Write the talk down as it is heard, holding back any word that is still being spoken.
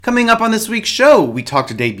Coming up on this week's show, we talk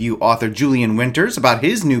to debut author Julian Winters about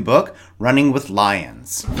his new book, Running with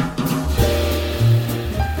Lions.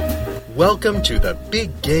 Welcome to the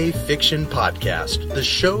Big Gay Fiction Podcast, the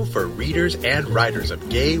show for readers and writers of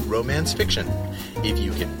gay romance fiction. If you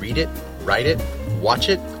can read it, write it, watch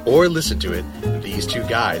it, or listen to it, these two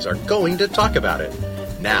guys are going to talk about it.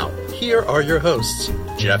 Now, here are your hosts,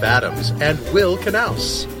 Jeff Adams and Will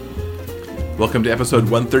Knaus. Welcome to episode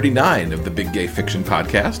 139 of the Big Gay Fiction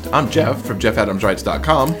Podcast. I'm Jeff from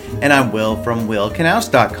JeffAdamsWrites.com. And I'm Will from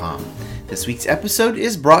WillKnaus.com. This week's episode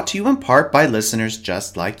is brought to you in part by listeners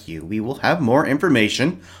just like you. We will have more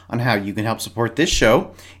information on how you can help support this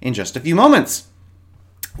show in just a few moments.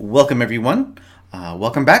 Welcome, everyone.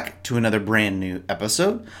 Welcome back to another brand new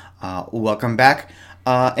episode. Welcome back.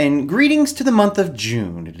 And greetings to the month of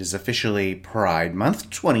June. It is officially Pride Month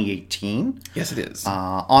 2018. Yes, it is.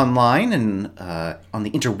 Online and on the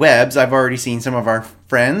interwebs, I've already seen some of our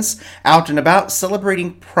friends out and about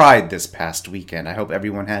celebrating Pride this past weekend. I hope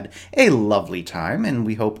everyone had a lovely time, and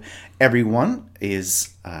we hope everyone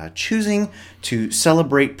is choosing to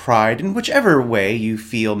celebrate Pride in whichever way you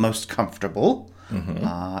feel most comfortable.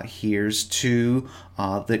 Mm-hmm. Here's to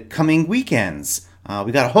the coming weekends.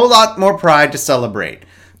 We got a whole lot more Pride to celebrate.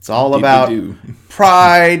 It's all about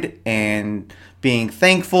Pride and being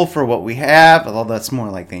thankful for what we have, although that's more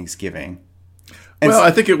like Thanksgiving. And I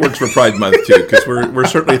think it works for Pride Month, too, because we're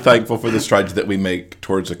certainly thankful for the strides that we make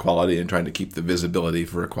towards equality and trying to keep the visibility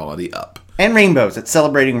for equality up. And rainbows. It's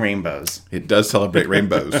celebrating rainbows. It does celebrate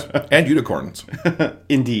rainbows and unicorns.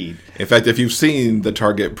 Indeed. In fact, if you've seen the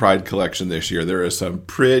Target Pride collection this year, there is some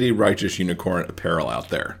pretty righteous unicorn apparel out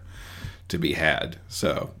there to be had.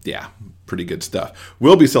 So, yeah, pretty good stuff.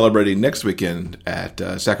 We'll be celebrating next weekend at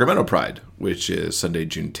Sacramento Pride, which is Sunday,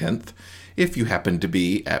 June 10th. If you happen to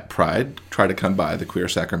be at Pride, try to come by the Queer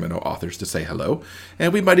Sacramento authors to say hello.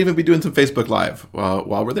 And we might even be doing some Facebook Live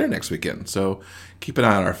while we're there next weekend. So keep an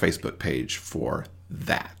eye on our Facebook page for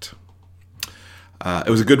that. It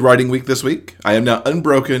was a good writing week this week. I am now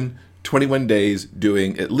unbroken 21 days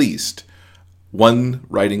doing at least one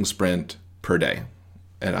writing sprint per day.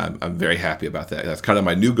 And I'm very happy about that. That's kind of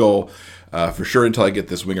my new goal for sure until I get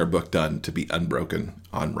this Winger book done, to be unbroken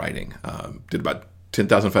on writing. Did about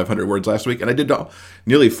 10,500 words last week, and I did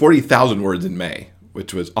nearly 40,000 words in May,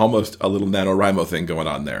 which was almost a little NaNoWriMo thing going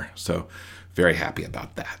on there. So very happy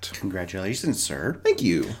about that. Congratulations, sir. Thank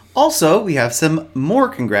you. Also, we have some more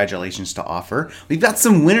congratulations to offer. We've got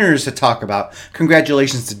some winners to talk about.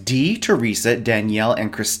 Congratulations to Dee, Teresa, Danielle,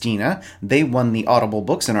 and Christina. They won the Audible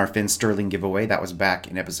books in our Finn Sterling giveaway. That was back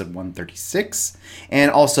in episode 136.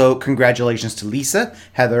 And also, congratulations to Lisa,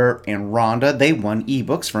 Heather, and Rhonda. They won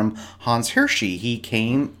ebooks from Hans Hershey. He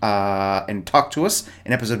came and talked to us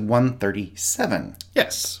in episode 137.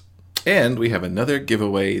 Yes. And we have another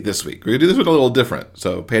giveaway this week. We're going to do this one a little different,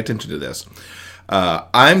 so pay attention to this.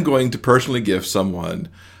 I'm going to personally give someone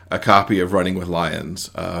a copy of Running with Lions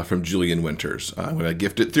from Julian Winters. I'm going to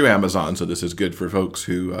gift it through Amazon, so this is good for folks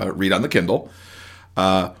who read on the Kindle.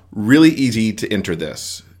 Really easy to enter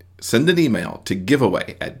this. Send an email to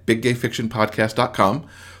giveaway@biggayfictionpodcast.com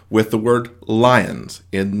with the word lions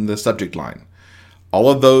in the subject line. All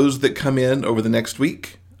of those that come in over the next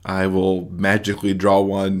week, I will magically draw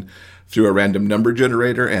one through a random number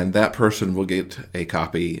generator, and that person will get a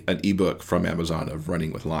copy, an ebook from Amazon of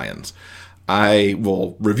Running with Lions. I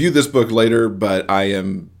will review this book later, but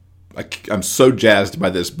I'm so jazzed by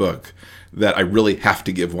this book that I really have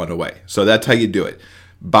to give one away. So that's how you do it.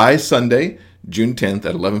 By Sunday, June 10th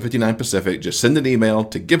at 11:59 Pacific, just send an email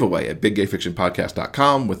to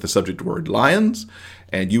giveaway@biggayfictionpodcast.com with the subject word lions,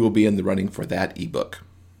 and you will be in the running for that ebook.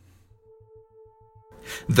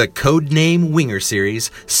 The Codename Winger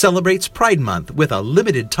series celebrates Pride Month with a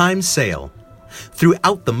limited time sale.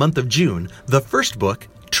 Throughout the month of June, the first book,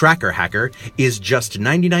 Tracker Hacker, is just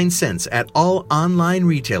 99 cents at all online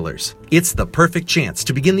retailers. It's the perfect chance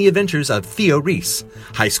to begin the adventures of Theo Reese,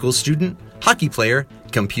 high school student, hockey player,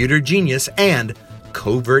 computer genius, and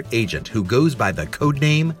covert agent who goes by the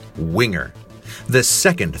codename Winger. The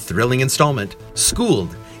second thrilling installment,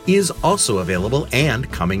 Schooled, is also available,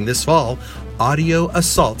 and coming this fall, Audio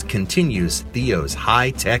Assault continues Theo's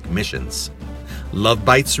high-tech missions. Love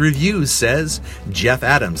Bites Reviews says Jeff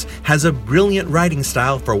Adams has a brilliant writing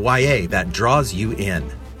style for YA that draws you in.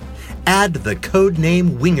 Add the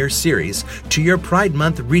Codename Winger series to your Pride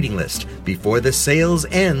Month reading list before the sales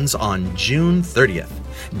ends on June 30th.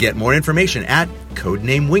 Get more information at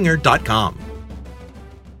codenamewinger.com.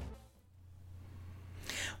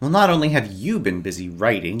 Well, not only have you been busy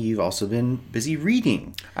writing, you've also been busy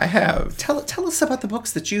reading. I have. Tell us about the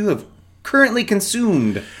books that you have currently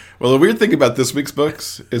consumed. Well, the weird thing about this week's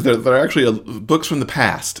books is that they're actually books from the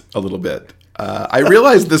past a little bit. I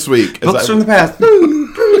realized this week... Books from the past.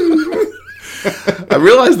 I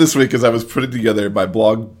realized this week as I was putting together my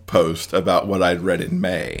blog post about what I'd read in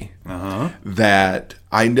May that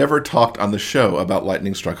I never talked on the show about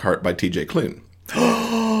Lightning Struck Heart by T.J. Klune.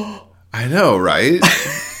 I know, right?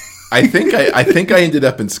 I think I ended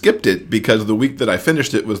up and skipped it because the week that I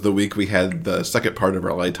finished it was the week we had the second part of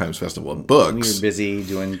our LA Times Festival of Books. We were busy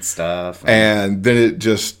doing stuff. And then it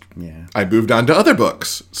just, I moved on to other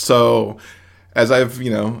books. So as I've,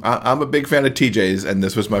 I'm a big fan of TJ's, and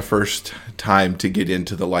this was my first time to get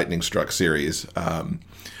into the Lightning Struck series.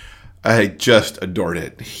 I just adored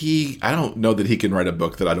it. I don't know that he can write a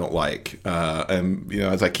book that I don't like. And,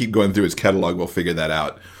 as I keep going through his catalog, we'll figure that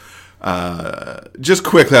out. Just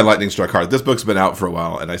quickly on Lightning Struck Heart. This book's been out for a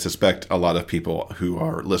while, and I suspect a lot of people who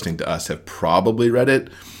are listening to us have probably read it.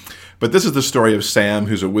 But this is the story of Sam,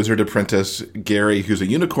 who's a wizard apprentice, Gary, who's a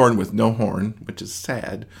unicorn with no horn, which is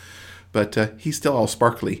sad, but he's still all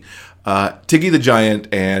sparkly, Tiggy the Giant,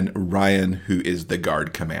 and Ryan, who is the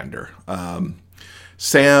guard commander.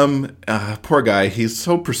 Sam, poor guy, he's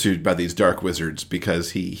so pursued by these dark wizards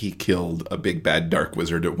because he killed a big bad dark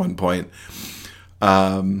wizard at one point.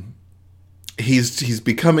 He's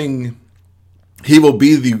becoming, he will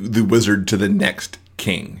be the wizard to the next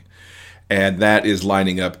king. And that is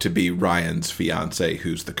lining up to be Ryan's fiance,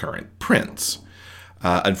 who's the current prince.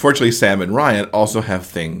 Unfortunately, Sam and Ryan also have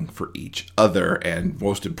thing for each other. And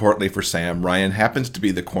most importantly for Sam, Ryan happens to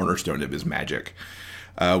be the cornerstone of his magic,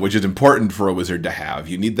 which is important for a wizard to have.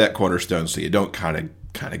 You need that cornerstone so you don't kind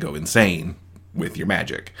of go insane with your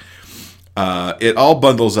magic. It all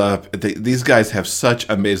bundles up. These guys have such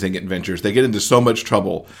amazing adventures. They get into so much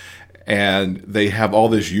trouble, and they have all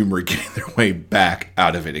this humor getting their way back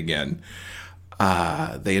out of it again.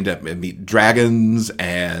 They end up meet dragons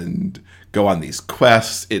and go on these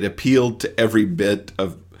quests. It appealed to every bit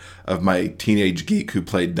of my teenage geek who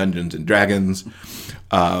played Dungeons and Dragons.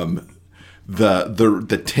 The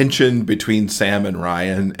tension between Sam and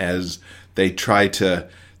Ryan as they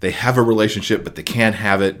have a relationship, but they can't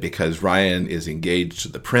have it because Ryan is engaged to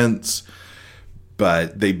the prince,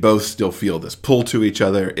 but they both still feel this pull to each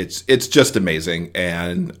other. It's just amazing,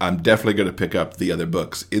 and I'm definitely going to pick up the other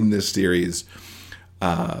books in this series.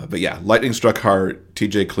 But yeah, Lightning Struck Heart,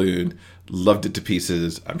 T.J. Klune, loved it to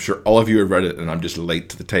pieces. I'm sure all of you have read it, and I'm just late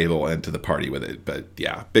to the table and to the party with it. But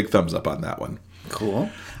yeah, big thumbs up on that one. Cool.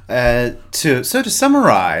 To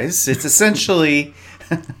summarize, it's essentially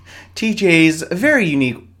TJ's very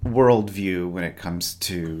unique worldview when it comes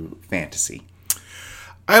to fantasy.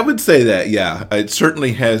 I would say that, yeah. It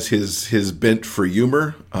certainly has his bent for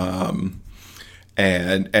humor, and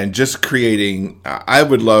just creating. I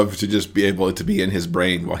would love to just be able to be in his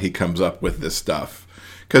brain while he comes up with this stuff.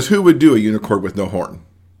 Because who would do a unicorn with no horn?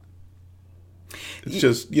 It's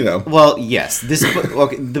just, Well, yes, this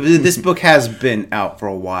book. This book has been out for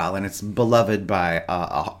a while, and it's beloved by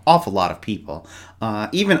an awful lot of people.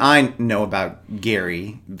 Even I know about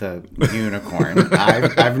Gary the unicorn.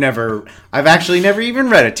 I've actually never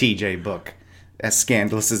even read a TJ book, as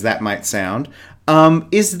scandalous as that might sound.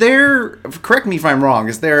 Is there? Correct me if I'm wrong.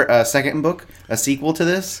 Is there a second book, a sequel to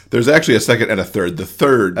this? There's actually a second and a third. The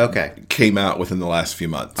third okay. came out within the last few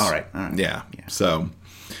months. All right. Yeah. So.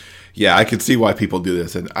 Yeah, I can see why people do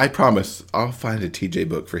this, and I promise I'll find a TJ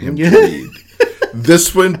book for him to read.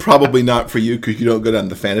 This one probably not for you because you don't go down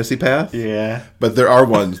the fantasy path. Yeah, but there are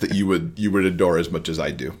ones that you would adore as much as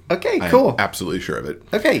I do. Okay, cool. I'm absolutely sure of it.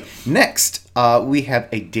 Okay, next we have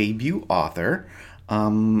a debut author.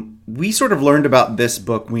 We sort of learned about this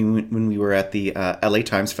book when we were at the LA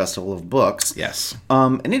Times Festival of Books. Yes,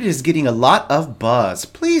 and it is getting a lot of buzz.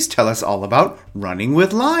 Please tell us all about Running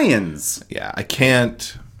with Lions. Yeah, I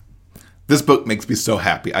can't. This book makes me so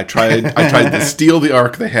happy. I tried to steal the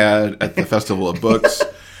arc they had at the Festival of Books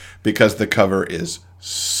because the cover is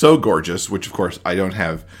so gorgeous, which of course I don't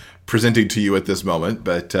have presenting to you at this moment,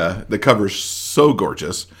 but the cover is so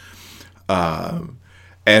gorgeous. And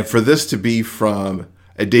for this to be from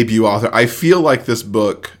a debut author, I feel like this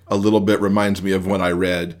book a little bit reminds me of when I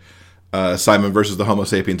read Simon versus the Homo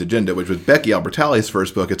Sapiens Agenda, which was Becky Albertalli's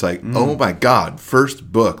first book. It's like, oh my God,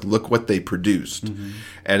 first book, look what they produced. Mm-hmm.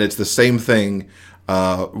 And it's the same thing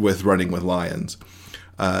with Running with Lions.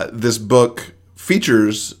 This book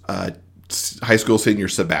features high school senior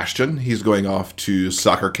Sebastian. He's going off to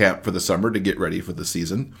soccer camp for the summer to get ready for the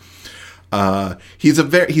season. He's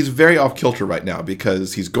very off kilter right now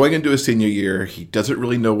because he's going into his senior year. He doesn't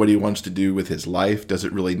really know what he wants to do with his life,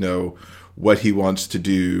 doesn't really know what he wants to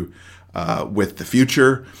do with the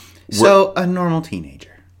future. So a normal teenager.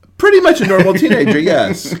 Pretty much a normal teenager,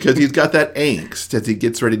 yes, because he's got that angst as he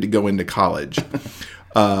gets ready to go into college.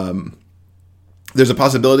 There's a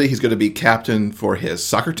possibility he's going to be captain for his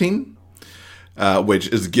soccer team, which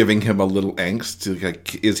is giving him a little angst.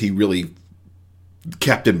 Like, is he really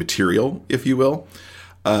captain material, if you will?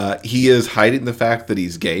 He is hiding the fact that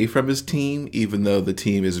he's gay from his team, even though the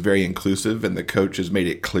team is very inclusive and the coach has made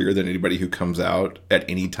it clear that anybody who comes out at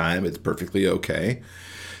any time, it's perfectly okay.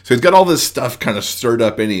 So he's got all this stuff kind of stirred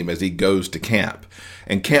up in him as he goes to camp.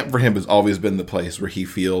 And camp for him has always been the place where he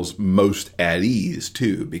feels most at ease,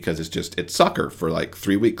 too, because it's soccer for like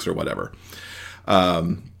 3 weeks or whatever.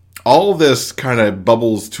 All this kind of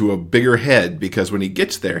bubbles to a bigger head because when he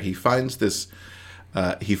gets there, he finds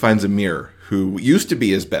Amir, who used to be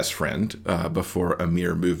his best friend before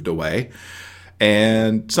Amir moved away.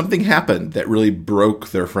 And something happened that really broke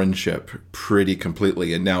their friendship pretty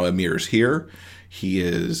completely. And now Amir's here. He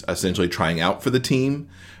is essentially trying out for the team,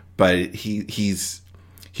 but he's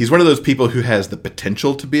one of those people who has the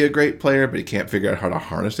potential to be a great player, but he can't figure out how to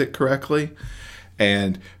harness it correctly.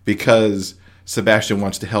 And because Sebastian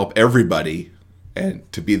wants to help everybody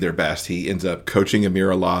and to be their best, he ends up coaching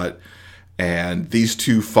Amir a lot. And these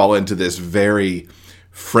two fall into this very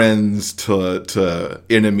friends to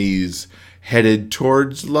enemies headed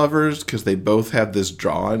towards lovers because they both have this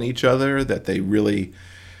draw on each other that they really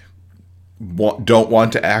don't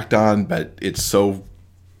want to act on, but it's so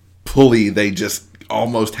pulley they just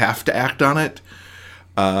almost have to act on it.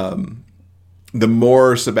 The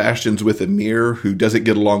more Sebastian's with Amir, who doesn't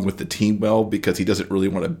get along with the team well because he doesn't really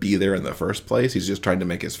want to be there in the first place, he's just trying to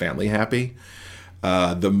make his family happy.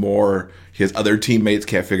 The more his other teammates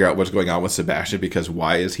can't figure out what's going on with Sebastian because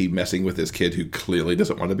why is he messing with this kid who clearly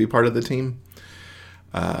doesn't want to be part of the team?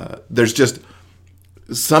 There's just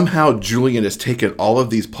somehow Julian has taken all of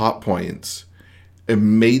these plot points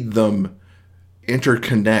and made them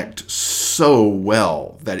interconnect so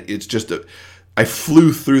well that it's just I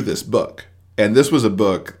flew through this book, and this was a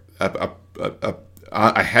book I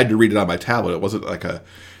had to read it on my tablet. It wasn't like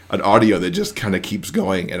an audio that just kind of keeps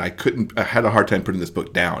going, and I had a hard time putting this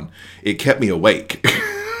book down. It kept me awake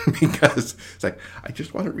because it's like, I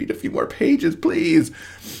just want to read a few more pages, please.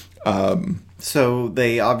 So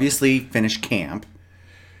they obviously finish camp.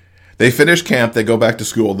 They finish camp, they go back to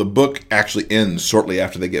school. The book actually ends shortly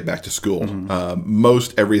after they get back to school. Mm-hmm.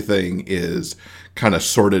 Most everything is kind of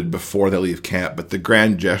sorted before they leave camp, but the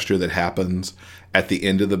grand gesture that happens at the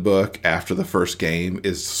end of the book after the first game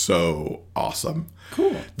is so awesome.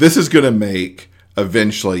 Cool. This is going to make,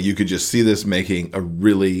 eventually, you could just see this making a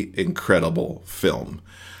really incredible film.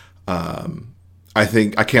 I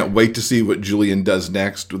can't wait to see what Julian does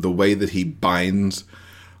next, the way that he binds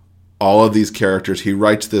all of these characters. He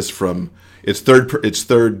writes this from its third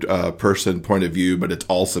person point of view, but it's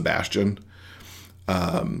all Sebastian,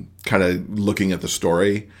 kind of looking at the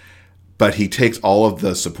story. But he takes all of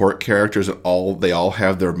the support characters and they all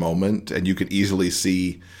have their moment, and you can easily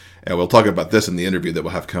see, and we'll talk about this in the interview that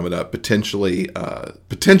we'll have coming up, potential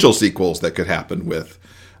sequels that could happen with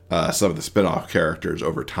some of the spin-off characters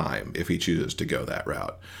over time if he chooses to go that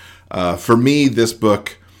route. For me, this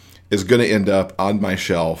book is going to end up on my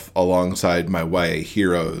shelf alongside my YA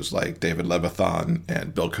heroes like David Levithan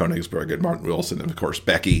and Bill Koenigsberg and Martin Wilson, and of course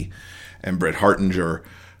Becky and Britt Hartinger,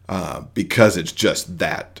 because it's just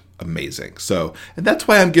that amazing. So, and that's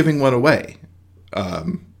why I'm giving one away,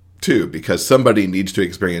 too, because somebody needs to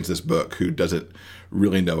experience this book who doesn't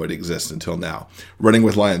really know it exists until now. Running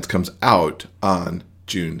with Lions comes out on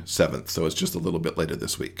June 7th, so it's just a little bit later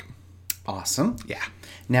this week. Awesome. Yeah.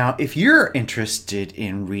 Now, if you're interested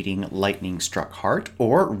in reading Lightning Struck Heart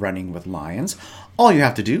or Running with Lions, all you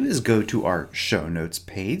have to do is go to our show notes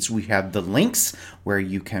page. We have the links where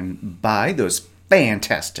you can buy those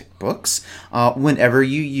fantastic books. Whenever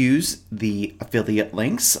you use the affiliate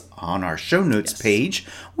links on our show notes page,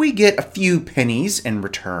 we get a few pennies in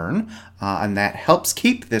return, and that helps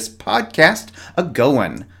keep this podcast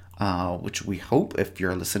a-going, which we hope, if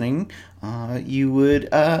you're listening, you would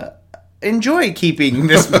enjoy keeping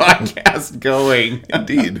this podcast going.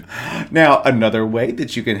 Indeed. Now, another way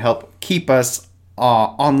that you can help keep us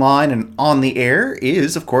online and on the air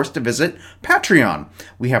is, of course, to visit Patreon.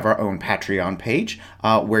 We have our own Patreon page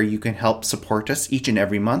where you can help support us each and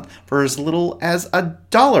every month for as little as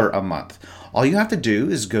 $1 a month. All you have to do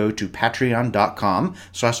is go to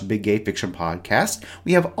patreon.com/biggayfictionpodcast.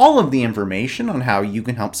 We have all of the information on how you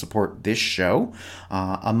can help support this show.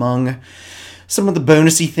 Among some of the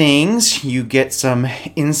bonusy things, you get some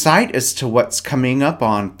insight as to what's coming up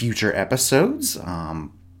on future episodes.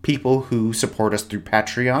 People who support us through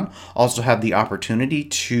Patreon also have the opportunity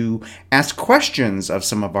to ask questions of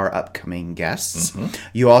some of our upcoming guests.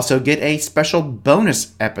 You also get a special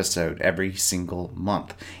bonus episode every single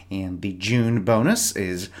month. And the June bonus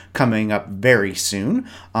is coming up very soon.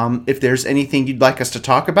 If there's anything you'd like us to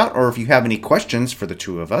talk about, or if you have any questions for the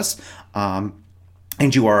two of us,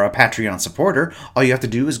 and you are a Patreon supporter, all you have to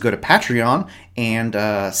do is go to Patreon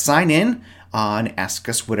and sign in and ask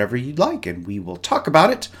us whatever you'd like, and we will talk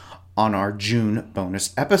about it on our June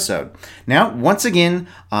bonus episode. Now, once again,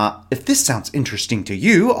 if this sounds interesting to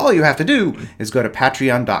you, all you have to do is go to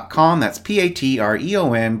patreon.com, that's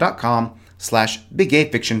patreon.com/Big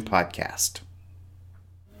Gay Fiction Podcast.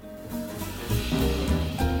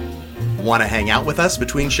 Want to hang out with us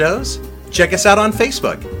between shows? Check us out on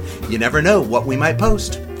Facebook. You never know what we might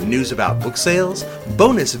post. News about book sales,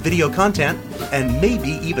 bonus video content, and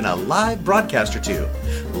maybe even a live broadcast or two.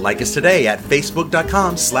 Like us today at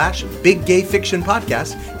facebook.com/Big Gay Fiction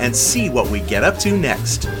Podcast and see what we get up to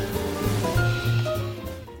next.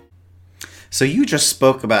 So you just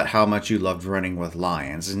spoke about how much you loved Running with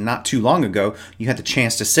Lions, and not too long ago, you had the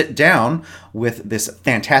chance to sit down with this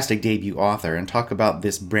fantastic debut author and talk about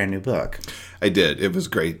this brand new book. I did. It was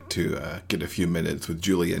great to get a few minutes with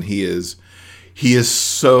Julian. He is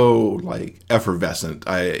so effervescent.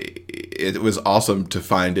 It was awesome to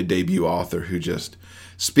find a debut author who just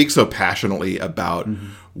speaks so passionately about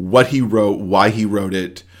what he wrote, why he wrote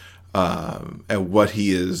it, and what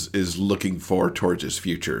he is looking for towards his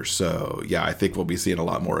future. So yeah, I think we'll be seeing a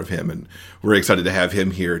lot more of him, and we're excited to have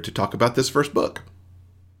him here to talk about this first book.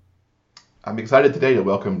 I'm excited today to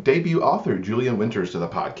welcome debut author Julian Winters to the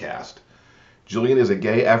podcast. Julian is a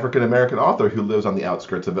gay African-American author who lives on the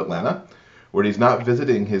outskirts of Atlanta. When he's not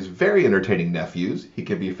visiting his very entertaining nephews, he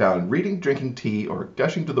can be found reading, drinking tea, or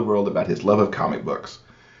gushing to the world about his love of comic books.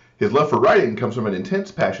 His love for writing comes from an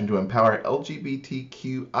intense passion to empower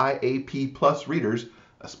LGBTQIAP+ readers,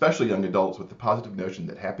 especially young adults, with the positive notion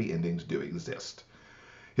that happy endings do exist.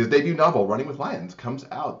 His debut novel, Running with Lions, comes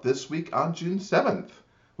out this week on June 7th.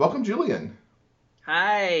 Welcome, Julian.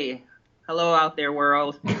 Hi. Hello out there,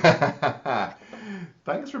 world.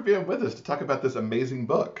 Thanks for being with us to talk about this amazing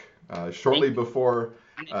book. Right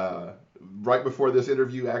before this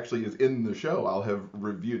interview actually is in the show, I'll have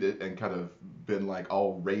reviewed it and kind of been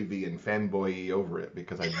all ravey and fanboy-y over it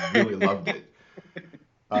because I really loved it.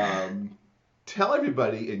 Tell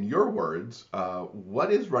everybody in your words,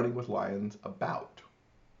 what is Running with Lions about?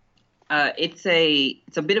 It's a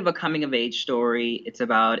bit of a coming of age story. It's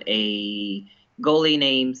about a goalie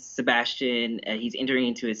named Sebastian. He's entering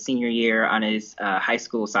into his senior year on his high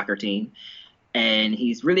school soccer team, and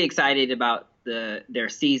he's really excited about their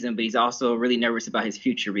season, but he's also really nervous about his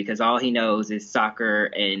future because all he knows is soccer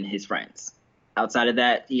and his friends. Outside of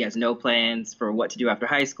that, he has no plans for what to do after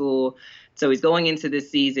high school. So he's going into this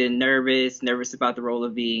season nervous about the role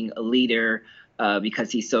of being a leader because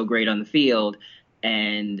he's so great on the field.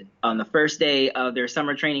 And on the first day of their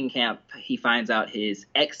summer training camp, he finds out his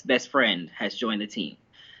ex-best friend has joined the team.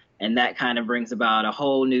 And that kind of brings about a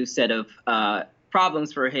whole new set of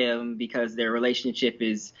problems for him because their relationship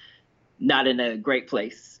is not in a great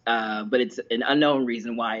place, but it's an unknown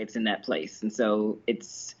reason why it's in that place. And so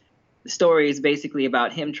the story is basically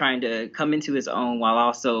about him trying to come into his own while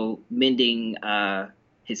also mending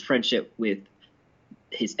his friendship with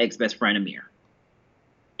his ex-best friend, Amir.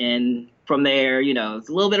 And from there, it's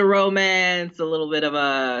a little bit of romance, a little bit of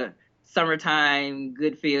a summertime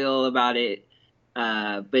good feel about it.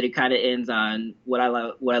 But it kind of ends on what I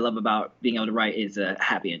love about being able to write is a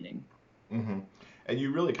happy ending. Mm-hmm. And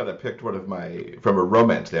you really kind of picked from a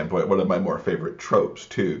romance standpoint, one of my more favorite tropes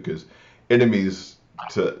too, because enemies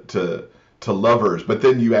to lovers, but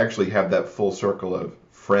then you actually have that full circle of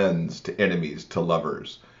friends to enemies to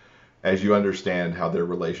lovers, as you understand how their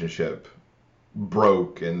relationship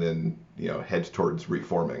broke and then heads towards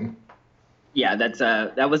reforming. Yeah,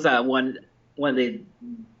 that was one of the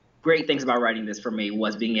great things about writing this for me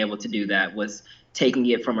was being able to do that, was taking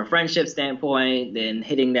it from a friendship standpoint, then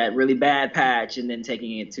hitting that really bad patch, and then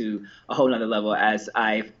taking it to a whole nother level as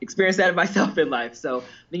I've experienced that myself in life. So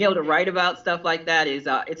being able to write about stuff like that is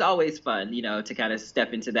it's always fun, to kind of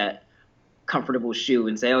step into that comfortable shoe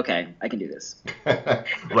and say, okay, I can do this.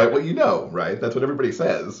 Right what right? That's what everybody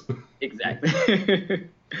says. Exactly.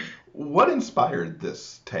 What inspired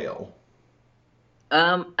this tale?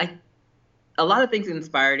 A lot of things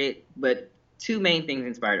inspired it, but two main things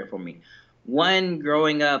inspired it for me. One,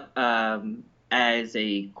 growing up as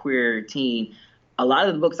a queer teen, a lot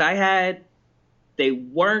of the books I had, they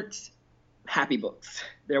weren't happy books.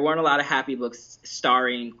 There weren't a lot of happy books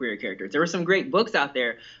starring queer characters. There were some great books out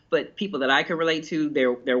there, but people that I could relate to,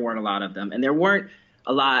 there weren't a lot of them. And there weren't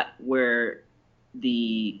a lot where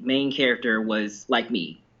the main character was like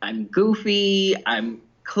me. I'm goofy, I'm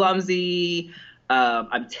clumsy,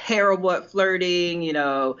 I'm terrible at flirting,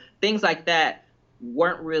 things like that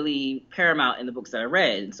weren't really paramount in the books that I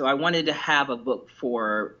read. And so I wanted to have a book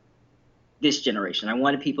for this generation. I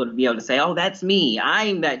wanted people to be able to say, oh, that's me.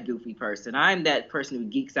 I'm that goofy person. I'm that person who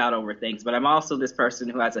geeks out over things, but I'm also this person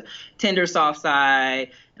who has a tender, soft side,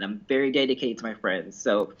 and I'm very dedicated to my friends.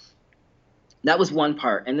 So that was one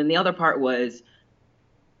part. And then the other part was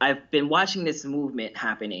I've been watching this movement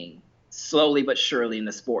happening slowly but surely in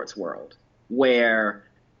the sports world where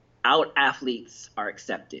out athletes are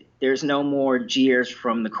accepted. There's no more jeers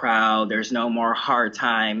from the crowd. There's no more hard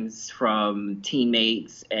times from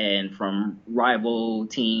teammates and from rival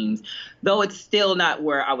teams. Though it's still not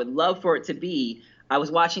where I would love for it to be, I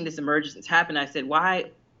was watching this emergence happen. I said,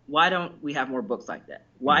 why don't we have more books like that?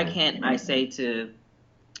 Why can't I say to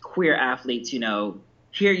queer athletes,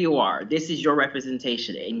 here you are, this is your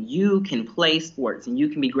representation, and you can play sports and you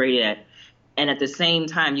can be great at it. And at the same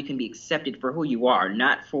time, you can be accepted for who you are,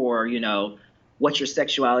 not for, what your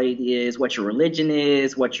sexuality is, what your religion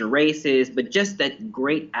is, what your race is, but just that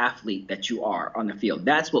great athlete that you are on the field.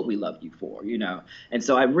 That's what we love you for, And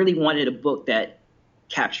so I really wanted a book that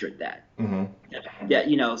captured that. Mm-hmm.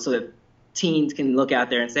 That, so that teens can look out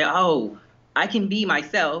there and say, oh, I can be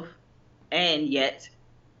myself, and yet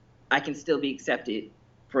I can still be accepted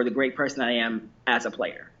for the great person I am as a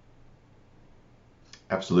player.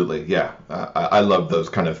 Absolutely, yeah. I love those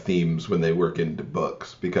kind of themes when they work into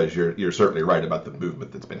books because you're certainly right about the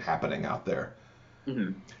movement that's been happening out there.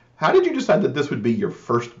 Mm-hmm. How did you decide that this would be your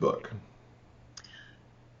first book?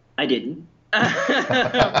 I didn't.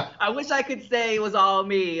 I wish I could say it was all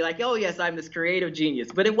me, like, oh yes, I'm this creative genius,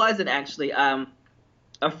 but it wasn't actually. A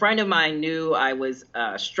friend of mine knew I was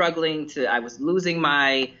I was losing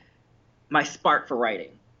my spark for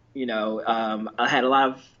writing. I had a lot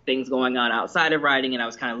of things going on outside of writing and I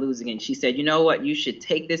was kind of losing it. And she said, you know what, you should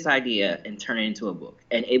take this idea and turn it into a book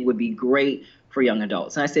and it would be great for young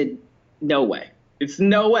adults. And I said, no way. It's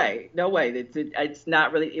no way. It's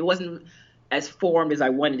not really, it wasn't as formed as I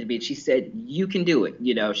wanted it to be. And she said, you can do it.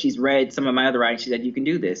 She's read some of my other writing. She said, you can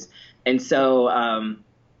do this. And so,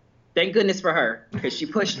 thank goodness for her because she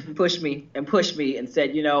pushed me and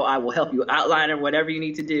said, I will help you outline or whatever you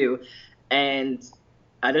need to do. And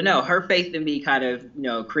I don't know, her faith in me kind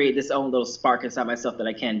of, create this own little spark inside myself that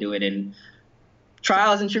I can do it. And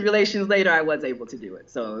trials and tribulations later, I was able to do it.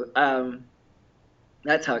 So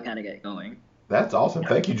that's how it kind of got going. That's awesome.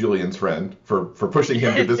 Thank you, Julian's friend, for pushing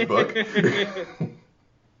him to this book.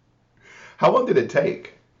 How long did it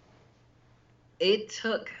take? It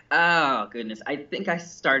took, oh goodness, I think I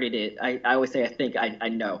started it, I always say I think, I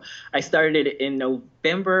know. I started it in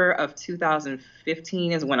November of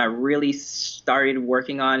 2015 is when I really started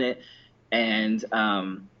working on it and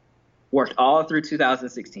worked all through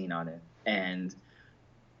 2016 on it and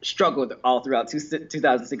struggled all throughout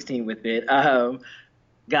 2016 with it.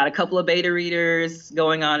 Got a couple of beta readers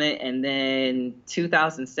going on it, and then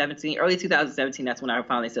early 2017, that's when I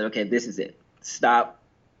finally said, okay, this is it. Stop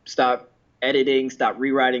editing, stop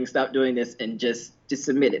rewriting, stop doing this, and just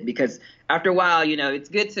submit it. Because after a while, it's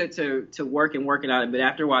good to working on it, but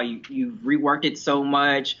after a while, you've reworked it so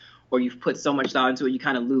much, or you've put so much thought into it, you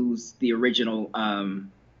kind of lose the original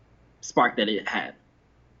spark that it had.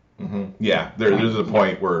 Mm-hmm. Yeah, there's a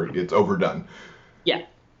point where it's overdone. Yeah.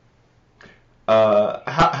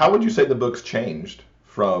 How would you say the book's changed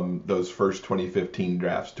from those first 2015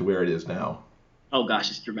 drafts to where it is now? Oh gosh,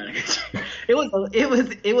 it's dramatic. I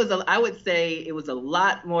would say it was a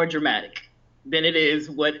lot more dramatic than it is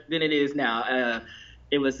now.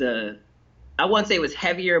 I won't say it was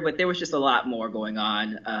heavier, but there was just a lot more going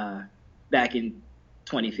on back in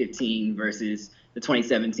 2015 versus the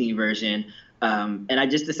 2017 version. And I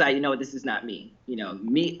just decided, this is not me.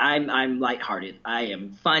 I'm lighthearted. I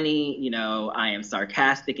am funny. I am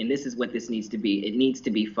sarcastic, and this is what this needs to be. It needs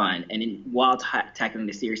to be fun, and while tackling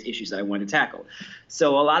the serious issues that I want to tackle.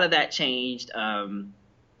 So a lot of that changed.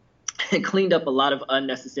 It cleaned up a lot of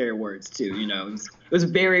unnecessary words too. It was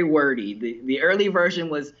very wordy. The early version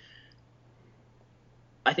was,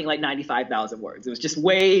 I think, like 95,000 words. It was just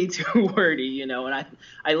way too wordy, and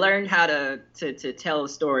I learned how to tell a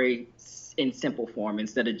story in simple form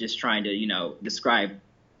instead of just trying to, describe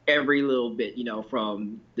every little bit,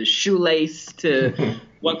 from the shoelace to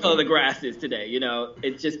what color the grass is today.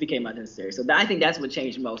 It just became unnecessary. So I think that's what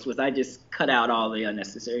changed most was I just cut out all the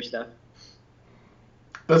unnecessary stuff.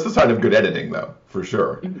 That's the sign of good editing, though, for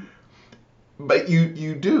sure. Mm-hmm. But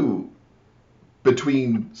you do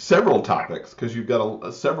between several topics because you've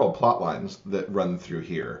got several plot lines that run through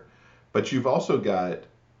here, but you've also got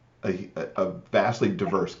a vastly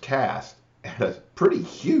diverse cast and a pretty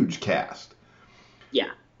huge cast.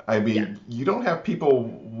 Yeah. I mean, Yeah. you don't have people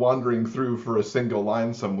wandering through for a single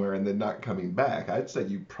line somewhere and then not coming back. I'd say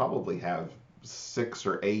you probably have 6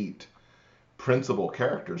 or 8 principal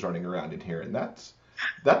characters running around in here, and that's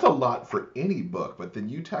a lot for any book. But then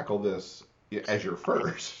you tackle this as your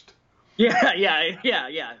first. Yeah.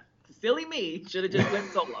 Silly me. Should have just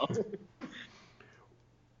went solo.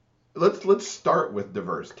 Let's start with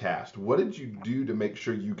diverse cast. What did you do to make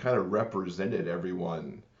sure you kind of represented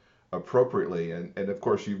everyone appropriately? And of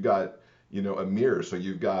course you've got, Amir, so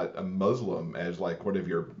you've got a Muslim as like one of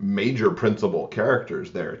your major principal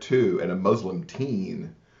characters there too, and a Muslim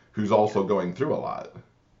teen who's also going through a lot.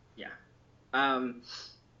 Yeah.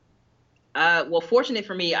 Well, fortunate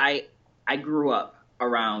for me, I grew up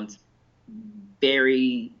around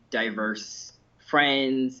very diverse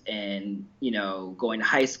friends, and going to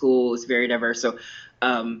high school is very diverse. So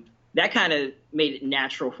that kind of made it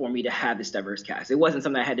natural for me to have this diverse cast. It wasn't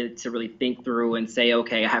something I had to really think through and say,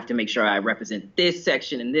 okay, I have to make sure I represent this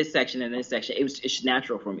section and this section and this section. It's just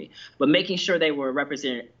natural for me. But making sure they were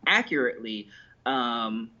represented accurately,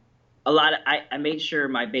 I made sure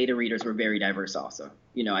my beta readers were very diverse also.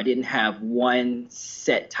 I didn't have one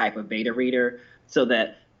set type of beta reader so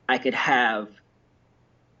that I could have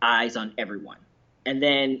eyes on everyone. And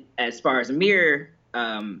then as far as Amir,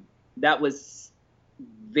 that was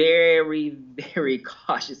very, very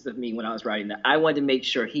cautious of me when I was writing that. I wanted to make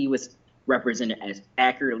sure he was represented as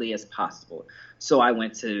accurately as possible. So I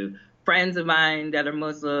went to friends of mine that are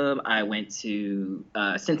Muslim. I went to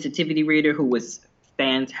a sensitivity reader who was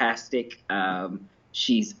fantastic.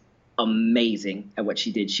 She's amazing at what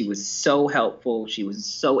she did. She was so helpful. She was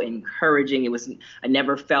so encouraging. I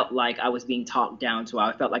never felt like I was being talked down to.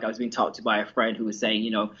 I felt like I was being talked to by a friend who was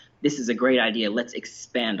saying, this is a great idea. Let's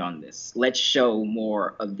expand on this. Let's show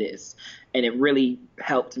more of this. And it really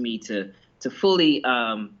helped me to fully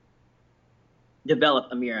develop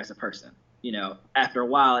Amir as a person. After a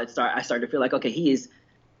while, I started to feel like, okay, he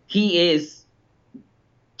is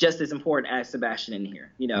just as important as Sebastian in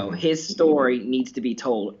here. Mm-hmm. His story needs to be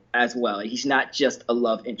told as well. He's not just a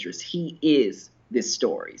love interest. He is this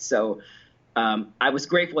story. So I was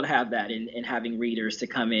grateful to have that and having readers to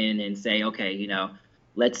come in and say, okay,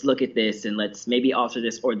 let's look at this and let's maybe alter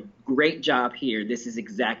this, or great job here. This is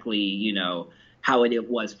exactly, how it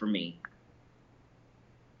was for me.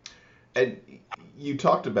 And you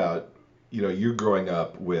talked about, you growing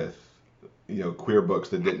up with, queer books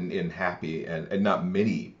that didn't end happy, and not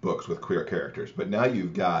many books with queer characters. But now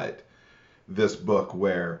you've got this book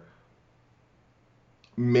where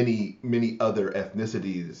many other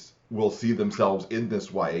ethnicities will see themselves in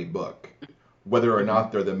this YA book, whether or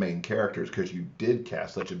not they're the main characters, because you did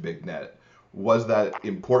cast such a big net. Was that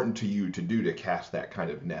important to you to do, to cast that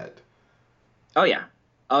kind of net? Oh yeah.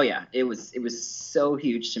 It was so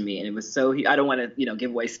huge to me, and it was so I don't want to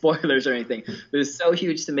give away spoilers or anything, but it was so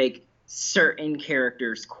huge to make certain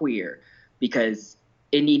characters queer, because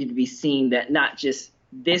it needed to be seen that not just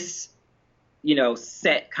this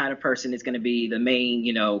set kind of person is going to be the main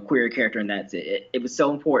queer character, and that's it. It was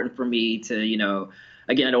so important for me to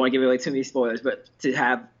again, I don't want to give away too many spoilers, but to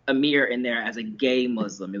have Amir in there as a gay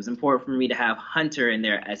Muslim. It was important for me to have Hunter in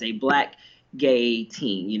there as a Black gay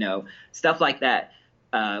teen. Stuff like that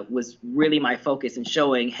was really my focus in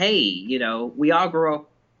showing, hey, we all grow up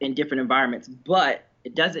in different environments, but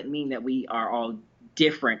it doesn't mean that we are all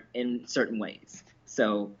different in certain ways.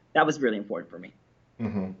 So that was really important for me.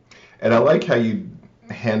 Mm-hmm. And I like how you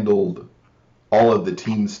handled all of the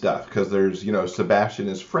teen stuff, because there's, Sebastian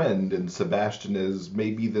is friend, and Sebastian is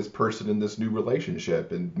maybe this person in this new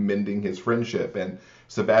relationship and mending his friendship, and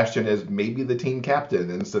Sebastian is maybe the team captain,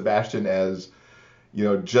 and Sebastian as,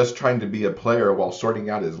 just trying to be a player while sorting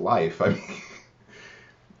out his life. I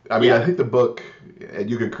think the book, and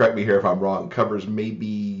you can correct me here if I'm wrong, covers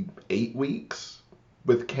maybe 8 weeks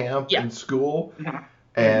with camp and school,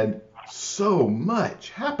 and so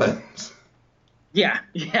much happens. Yeah.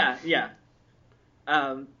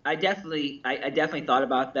 I definitely thought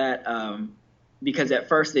about that, because at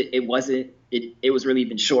first it wasn't. It was really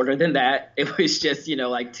even shorter than that. It was just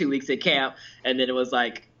like 2 weeks at camp, and then it was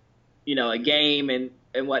like a game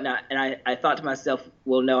and whatnot. And I thought to myself,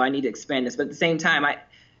 well, no, I need to expand this. But at the same time,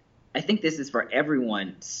 I think this is for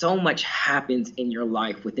everyone. So much happens in your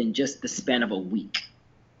life within just the span of a week.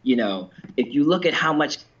 If you look at how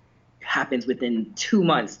much happens within 2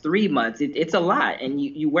 months, 3 months, it's a lot. And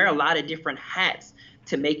you wear a lot of different hats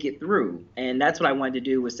to make it through. And that's what I wanted to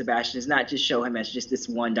do with Sebastian, is not just show him as just this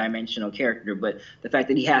one-dimensional character, but the fact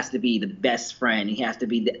that he has to be the best friend, he has to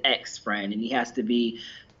be the ex-friend, and he has to be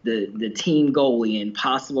the team goalie and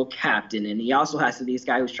possible captain, and he also has to be this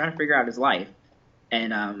guy who's trying to figure out his life.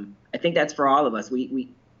 And I think that's for all of us. We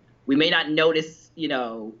may not notice,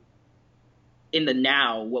 in the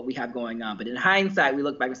now what we have going on, but in hindsight, we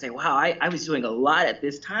look back and say, wow, I was doing a lot at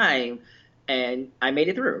this time, and I made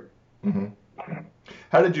it through. Mm-hmm.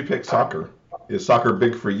 How did you pick soccer? Is soccer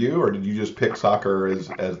big for you, or did you just pick soccer as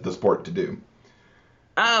the sport to do?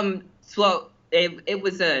 So it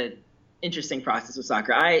was a interesting process with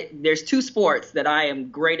soccer. There's two sports that I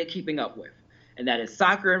am great at keeping up with, and that is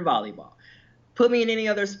soccer and volleyball. Put me in any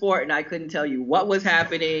other sport and I couldn't tell you what was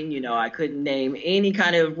happening. I couldn't name any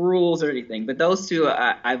kind of rules or anything. But those two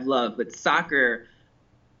I've loved. But soccer,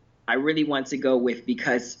 I really want to go with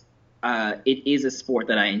because it is a sport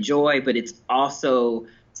that I enjoy, but it's also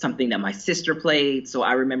something that my sister played. So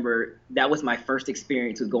I remember that was my first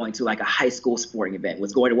experience with going to like a high school sporting event,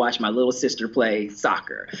 was going to watch my little sister play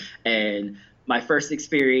soccer. And my first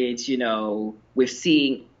experience, with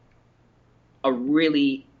seeing a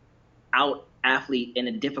really out athlete in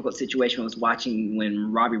a difficult situation was watching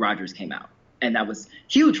when Robbie Rogers came out. And that was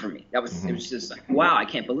huge for me. It was just like, wow, I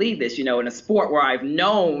can't believe this, in a sport where I've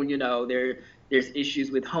known, there's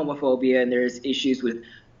issues with homophobia and there's issues with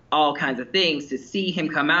all kinds of things. To see him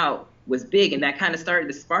come out was big. And that kind of started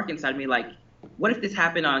to spark inside me, like, what if this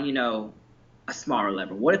happened on, a smaller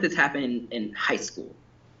level? What if this happened in high school?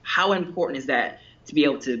 How important is that to be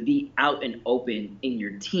able to be out and open in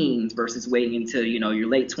your teens versus waiting until, your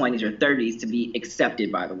late 20s or 30s to be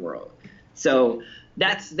accepted by the world? So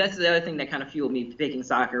that's the other thing that kind of fueled me picking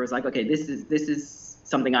soccer. Was like, okay, this is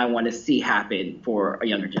something I want to see happen for a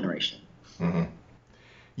younger generation. Mm-hmm.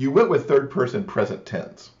 You went with third person present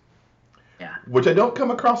tense. Yeah. Which I don't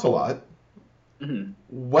come across a lot. Mm-hmm.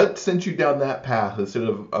 What sent you down that path instead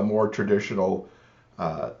of a more traditional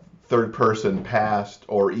third person past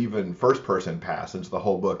or even first person past, since the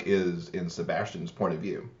whole book is in Sebastian's point of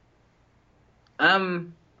view? I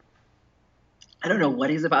don't know what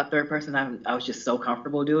is about third person I was just so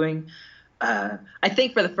comfortable doing. I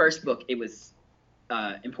think for the first book, it was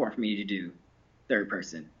important for me to do third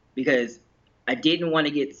person because I didn't want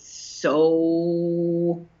to get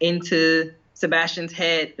so into Sebastian's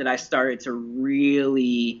head that I started to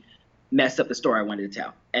really mess up the story I wanted to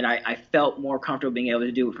tell. And I felt more comfortable being able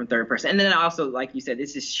to do it from third person. And then also, like you said,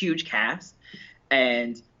 this is huge cast,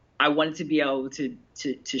 and I wanted to be able to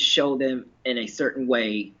show them in a certain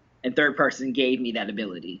way, and third person gave me that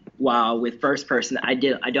ability. While with first person, I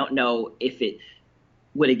don't know if it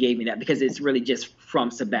would have gave me that, because it's really just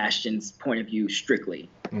from Sebastian's point of view strictly.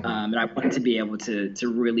 Mm-hmm. And I wanted to be able to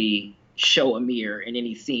really show Amir in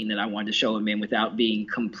any scene that I wanted to show him in without being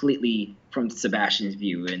completely from Sebastian's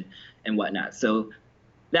view and whatnot. So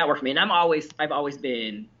that worked for me. And I've always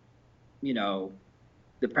been, the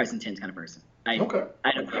present tense kind of person.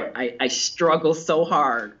 I struggle so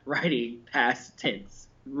hard writing past tense,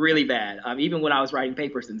 really bad. Even when I was writing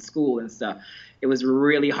papers in school and stuff, it was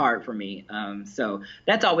really hard for me. So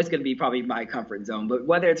that's always going to be probably my comfort zone. But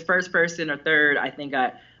whether it's first person or third, I think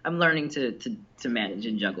I'm learning to manage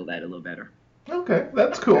and juggle that a little better. Okay,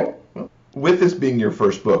 that's cool. With this being your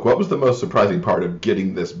first book, what was the most surprising part of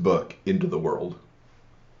getting this book into the world?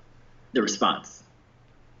 The response.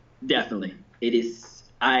 Definitely. It is.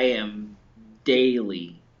 I am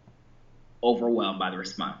daily overwhelmed by the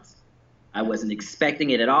response. I wasn't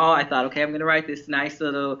expecting it at all. I thought, okay, I'm going to write this nice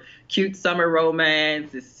little cute summer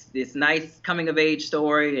romance, this nice coming of age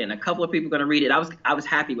story, and a couple of people are going to read it. I was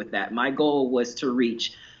happy with that. My goal was to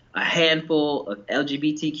reach a handful of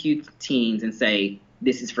LGBTQ teens and say,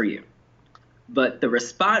 this is for you. But the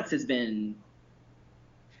response has been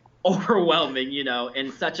overwhelming,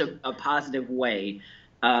 in such a positive way.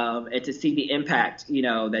 And to see the impact,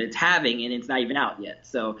 that it's having, and it's not even out yet.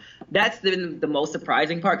 So that's the most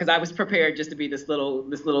surprising part, because I was prepared just to be this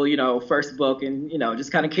little, first book and,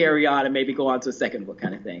 just kind of carry on and maybe go on to a second book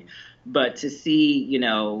kind of thing. But to see,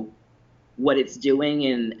 what it's doing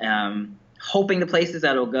and hoping the places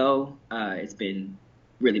that it'll go, it's been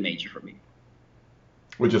really major for me.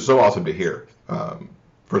 Which is so awesome to hear.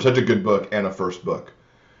 For such a good book and a first book,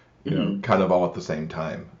 kind of all at the same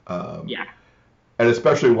time. Yeah. And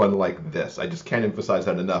especially one like this. I just can't emphasize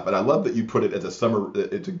that enough. And I love that you put it as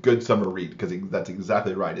it's a good summer read, because that's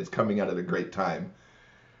exactly right. It's coming out at a great time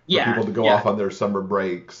for people to go off on their summer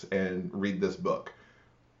breaks and read this book.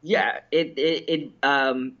 Yeah,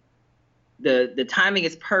 the timing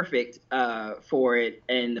is perfect for it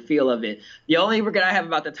and the feel of it. The only regret I have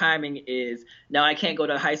about the timing is now I can't go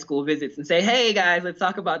to high school visits and say, hey guys, let's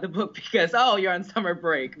talk about the book because, oh, you're on summer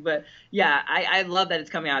break. But yeah, I love that it's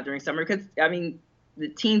coming out during summer because, I mean, the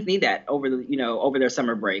teens need that over their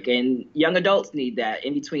summer break, and young adults need that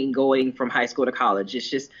in between going from high school to college. It's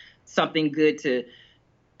just something good to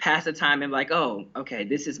pass the time and like, oh, okay,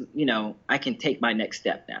 this is, I can take my next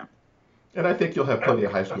step now. And I think you'll have plenty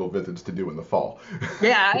of high school visits to do in the fall.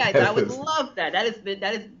 Yeah, I would love that. That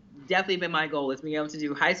has definitely been my goal, is being able to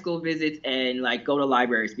do high school visits and like go to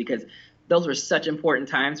libraries, because those were such important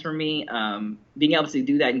times for me. Being able to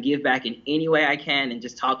do that and give back in any way I can and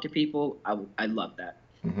just talk to people, I love that.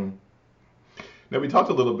 Mm-hmm. Now, we talked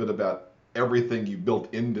a little bit about everything you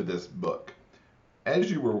built into this book.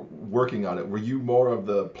 As you were working on it, were you more of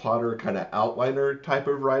the plotter kind of outliner type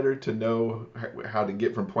of writer to know how to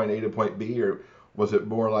get from point A to point B, or was it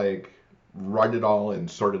more like write it all and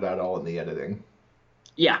sort it out all in the editing?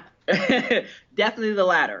 Yeah, definitely the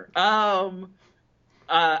latter. I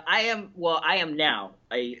am now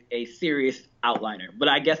a serious outliner, but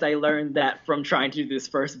I guess I learned that from trying to do this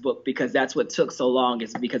first book, because that's what took so long,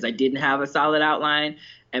 is because I didn't have a solid outline.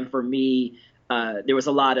 And for me, there was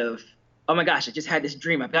a lot of, oh my gosh, I just had this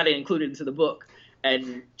dream, I've got to include it into the book,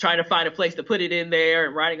 and trying to find a place to put it in there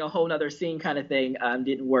and writing a whole nother scene kind of thing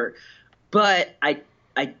didn't work. But I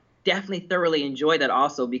definitely thoroughly enjoyed that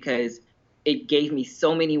also, because it gave me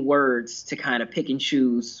so many words to kind of pick and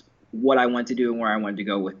choose what I want to do and where I wanted to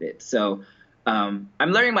go with it. So I'm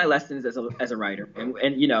learning my lessons as a writer, and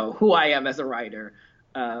who I am as a writer.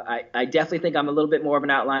 I definitely think I'm a little bit more of an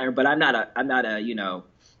outliner, but I'm not a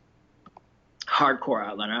hardcore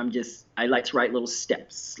outliner. I like to write little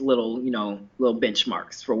steps, little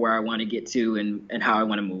benchmarks for where I want to get to and how I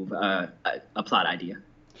want to move a plot idea.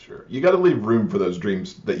 Sure. You got to leave room for those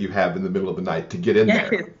dreams that you have in the middle of the night to get in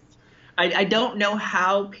there. I don't know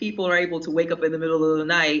how people are able to wake up in the middle of the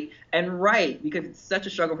night and write, because it's such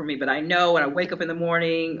a struggle for me. But I know when I wake up in the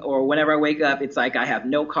morning, or whenever I wake up, it's like I have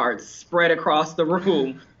note cards spread across the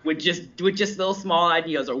room with just little small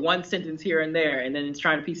ideas or one sentence here and there. And then it's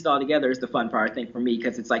trying to piece it all together is the fun part, I think, for me,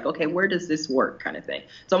 because it's like, okay, where does this work kind of thing.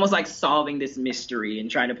 It's almost like solving this mystery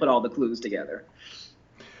and trying to put all the clues together.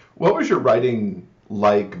 What was your writing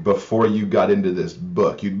like before you got into this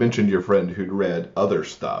book? You'd mentioned your friend who'd read other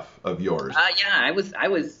stuff of yours. Yeah, I was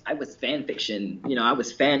fan fiction. I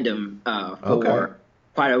was fandom for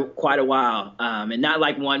quite a while, and not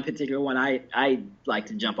like one particular one. I like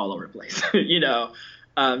to jump all over the place,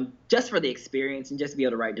 just for the experience and just to be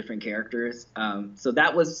able to write different characters. So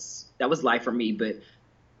that was life for me, but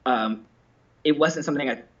it wasn't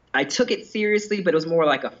something I took it seriously, but it was more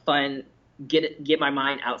like a fun get my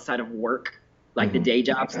mind outside of work, like the day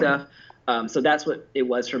job stuff. So that's what it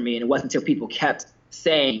was for me. And it wasn't until people kept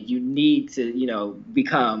saying you need to,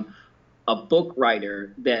 become a book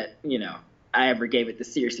writer that, I ever gave it the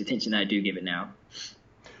serious attention that I do give it now.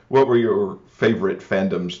 What were your favorite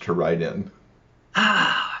fandoms to write in?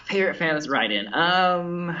 Favorite fandoms to write in?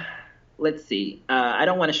 Let's see. I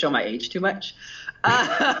don't want to show my age too much.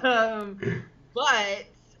 But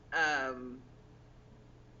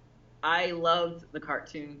I loved the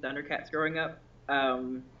cartoon Thundercats growing up.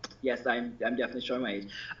 Yes, I'm definitely showing my age.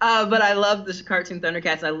 But I love the cartoon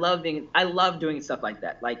Thundercats. I love doing stuff like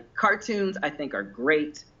that. Like, cartoons, I think, are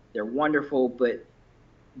great. They're wonderful, but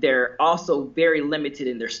they're also very limited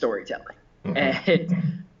in their storytelling.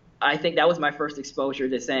 And I think that was my first exposure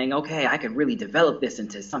to saying, okay, I could really develop this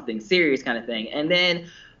into something serious kind of thing. And then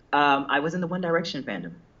I was in the One Direction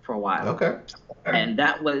fandom for a while. Okay. And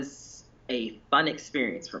that was a fun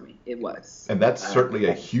experience for me. It was. And that's certainly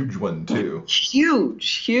a huge one too.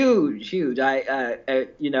 Huge. I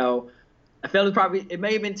felt it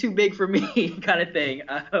may have been too big for me kind of thing.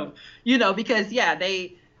 Because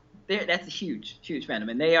that's a huge fandom,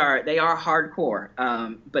 and they are hardcore.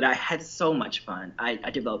 But I had so much fun. I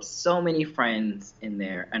developed so many friends in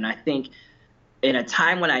there, and I think in a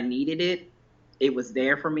time when I needed it was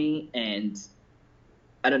there for me. And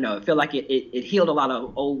I don't know, I feel like it healed a lot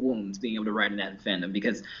of old wounds being able to write in that fandom,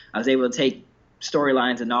 because I was able to take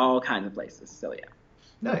storylines in all kinds of places. So yeah.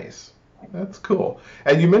 Nice. That's cool.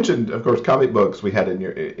 And you mentioned, of course, comic books we had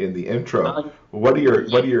in the intro. What are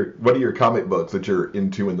your comic books that you're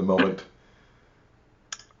into in the moment?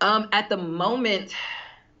 At the moment,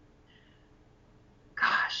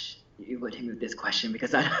 gosh, you would hit me with this question,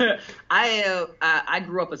 because I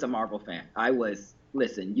grew up as a Marvel fan.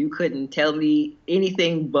 Listen, you couldn't tell me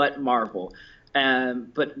anything but Marvel.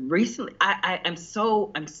 But recently, I'm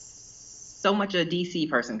so much a DC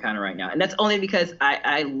person kind of right now, and that's only because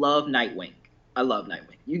I love Nightwing. I love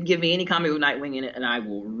Nightwing. You can give me any comic with Nightwing in it, and I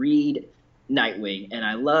will read Nightwing. And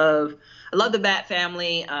I love the Bat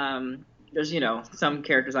family. There's some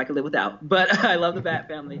characters I could live without, but I love the Bat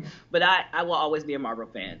family. But I will always be a Marvel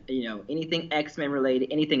fan. Anything X-Men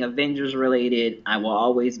related, anything Avengers related, I will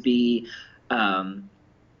always be.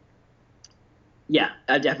 Yeah,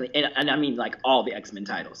 I definitely, and I mean like all the X-Men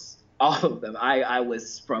titles, all of them. I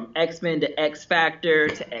was from X-Men to X-Factor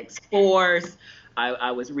to X-Force.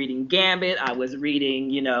 I was reading Gambit. I was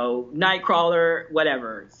reading, Nightcrawler,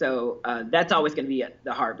 whatever. So that's always going to be at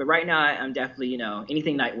the heart. But right now, I'm definitely,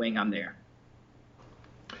 anything Nightwing, I'm there.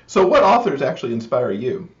 So what authors actually inspire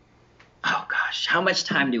you? Oh, gosh. How much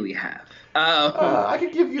time do we have? I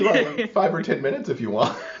could give you like 5 or 10 minutes if you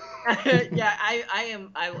want. Yeah,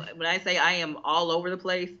 when I say I am all over the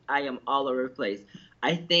place, I am all over the place.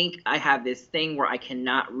 I think I have this thing where I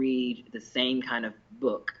cannot read the same kind of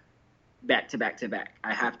book back to back to back.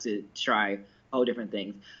 I have to try all different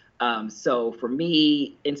things. So for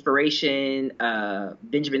me, inspiration,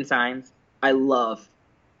 Benjamin Symes. I love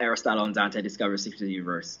Aristotle and Dante Discover Secrets of the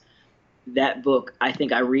Universe. That book, I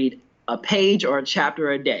think I read a page or a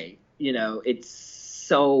chapter a day. It's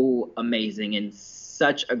so amazing and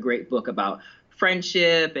such a great book about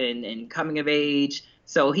friendship and coming of age.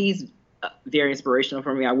 So he's very inspirational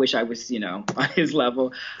for me. I wish I was, on his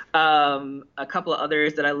level. A couple of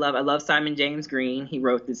others that I love. I love Simon James Green. He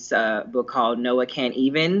wrote this book called Noah Can't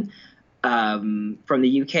Even from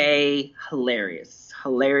the UK.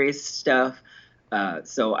 Hilarious stuff.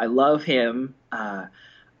 So I love him.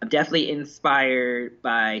 I'm definitely inspired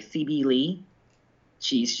by C.B. Lee.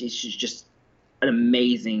 She's just an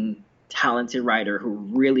amazing, talented writer who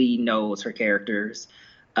really knows her characters.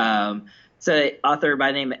 So an author by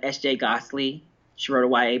the name of S.J. Gosling. She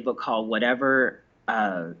wrote a YA book called Whatever.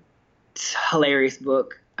 Hilarious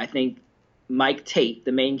book. I think Mike Tate,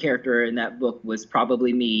 the main character in that book, was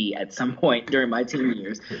probably me at some point during my teen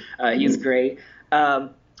years. He was great.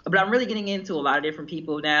 But I'm really getting into a lot of different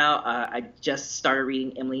people now. I just started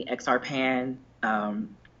reading Emily Exarpan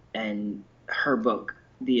and her book,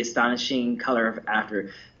 The Astonishing Color of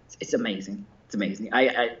After. It's amazing. It's amazing.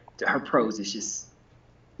 Her prose is just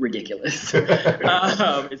ridiculous.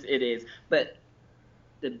 It is. But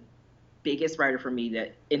the biggest writer for me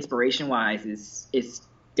that inspiration-wise is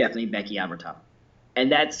definitely Becky Albertine. And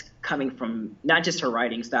that's coming from not just her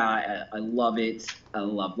writing style. I love it. I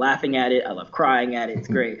love laughing at it. I love crying at it. It's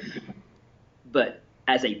great. But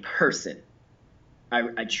as a person,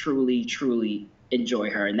 I truly, truly enjoy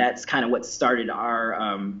her. And that's kind of what started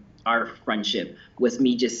our friendship, was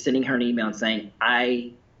me just sending her an email and saying,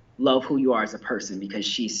 I love who you are as a person, because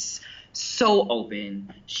she's so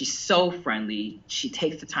open. She's so friendly. She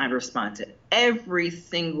takes the time to respond to every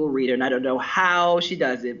single reader. And I don't know how she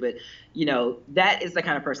does it, but, that is the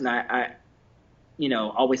kind of person I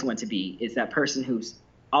always want to be, is that person who's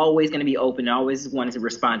always going to be open and always wanting to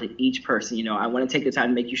respond to each person. I want to take the time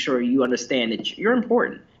to make you sure you understand that you're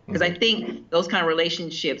important. Because I think those kind of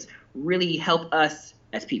relationships really help us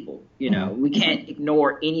as people. We can't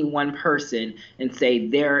ignore any one person and say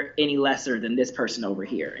they're any lesser than this person over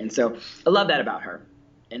here. And so I love that about her.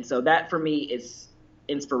 And so that for me is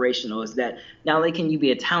inspirational, is that not only can you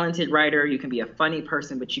be a talented writer, you can be a funny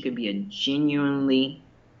person, but you can be a genuinely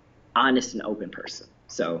honest and open person.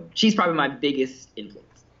 So she's probably my biggest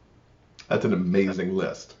influence. That's an amazing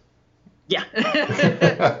list. Yeah.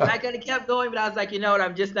 I could have kept going, but I was like, what,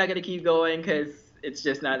 I'm just not going to keep going because it's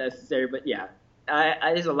just not necessary. But yeah,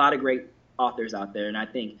 there's a lot of great authors out there, and I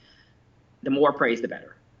think the more praise, the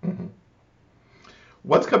better. Mm-hmm.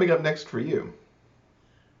 What's coming up next for you?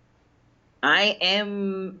 I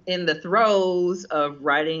am in the throes of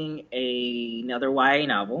writing another YA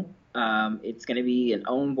novel. It's going to be an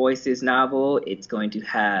Own Voices novel. It's going to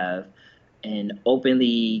have an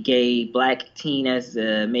openly gay Black teen as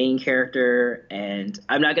the main character, and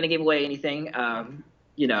I'm not going to give away anything,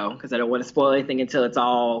 because I don't want to spoil anything until it's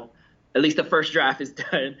all, at least the first draft is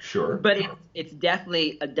done. Sure. But it's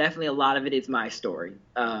definitely a lot of it is my story,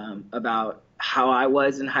 about how I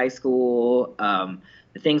was in high school,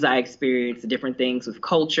 the things I experienced, the different things with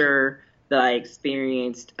culture that I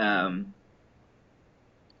experienced, and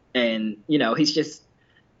he's just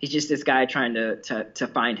this guy trying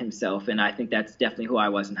to find himself, and I think that's definitely who I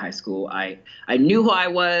was in high school. I knew who I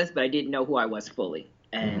was, but I didn't know who I was fully,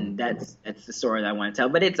 and that's the story that I want to tell.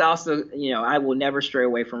 But it's also, I will never stray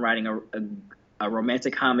away from writing a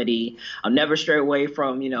romantic comedy. I'll never stray away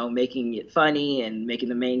from, making it funny and making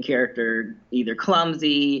the main character either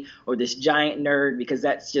clumsy or this giant nerd, because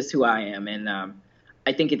that's just who I am. And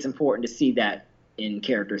I think it's important to see that in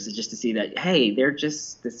characters is just to see that, hey, they're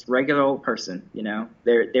just this regular old person, you know,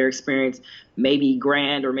 their experience may be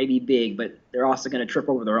grand or maybe big, but they're also going to trip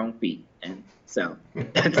over their own feet. And so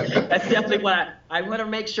that's definitely what I want to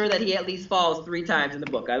make sure that he at least falls 3 times in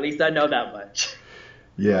the book. At least I know that much.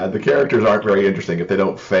 Yeah, the characters aren't very interesting if they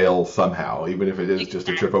don't fail somehow, even if it is just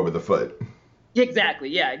a trip over the foot. Exactly.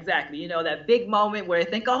 Yeah, exactly. You know, that big moment where they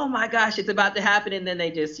think, oh my gosh, it's about to happen. And then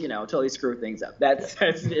they just, you know, totally screw things up.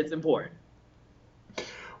 It's important.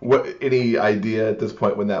 Any idea at this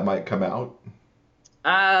point when that might come out?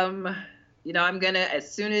 You know, I'm going to, as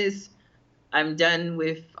soon as I'm done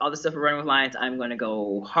with all the stuff with Running with Lions, I'm going to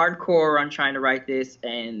go hardcore on trying to write this,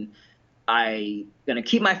 and I'm going to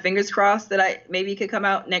keep my fingers crossed that maybe it could come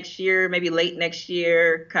out next year, maybe late next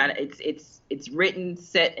year. Kind of, it's written,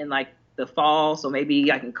 set in like the fall, so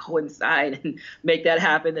maybe I can coincide and make that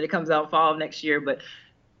happen, that it comes out fall of next year, but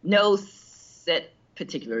no set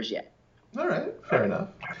particulars yet. All right, fair enough.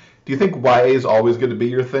 Do you think YA is always going to be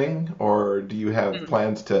your thing, or do you have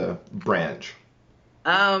plans to branch?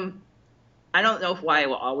 I don't know if YA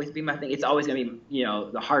will always be my thing. It's always going to be, you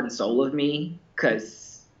know, the heart and soul of me,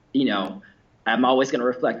 because, you know, I'm always going to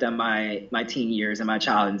reflect on my teen years and my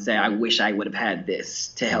childhood and say, I wish I would have had this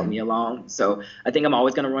to help me along. So I think I'm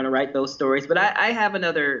always going to want to write those stories. But I have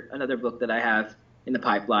another book that I have in the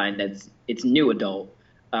pipeline it's new adult.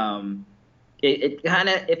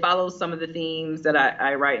 It follows some of the themes that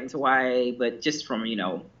I write into YA, but just from, you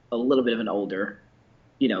know, a little bit of an older,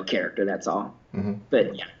 you know, character, that's all. Mm-hmm.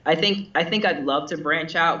 But yeah, I think I'd love to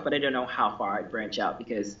branch out, but I don't know how far I'd branch out,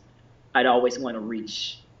 because I'd always want to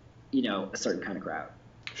reach, you know, a certain kind of crowd.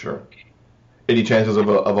 Sure. Any chances of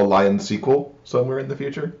a Lion sequel somewhere in the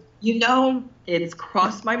future? You know, it's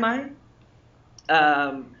crossed my mind.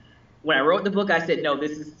 When I wrote the book, I said, no,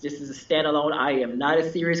 this is a standalone. I am not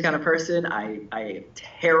a series kind of person. I am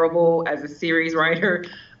terrible as a series writer.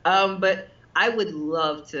 But I would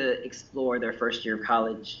love to explore their first year of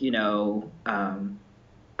college. You know,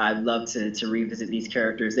 I'd love to revisit these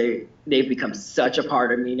characters. They've become such a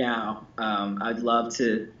part of me now. I'd love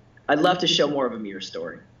to show more of Amir's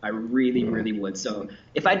story. I really, really would. So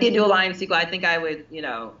if I did do a Lion sequel, I think I would, you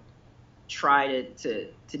know, try to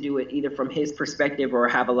do it either from his perspective or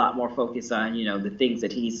have a lot more focus on, you know, the things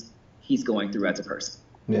that he's going through as a person.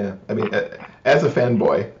 Yeah, I mean, as a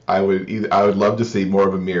fanboy, I would love to see more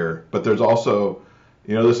of Amir, but there's also,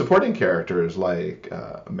 you know, the supporting characters like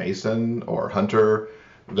Mason or Hunter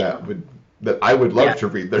that I would love to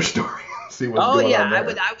read their story. See what's going on there. I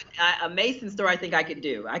would. A Mason story, I think I could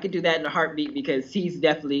do. I could do that in a heartbeat, because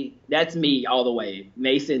that's me all the way.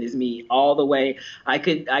 Mason is me all the way. I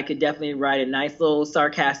could definitely write a nice little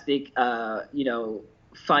sarcastic, you know,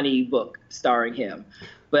 funny book starring him.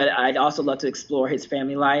 But I'd also love to explore his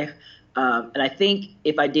family life. And I think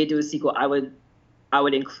if I did do a sequel, I would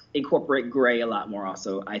incorporate Gray a lot more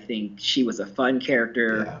also. I think she was a fun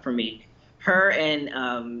character for me. Her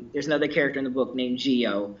and there's another character in the book named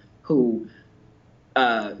Gio, who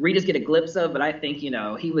readers get a glimpse of, but I think, you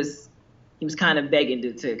know, he was kind of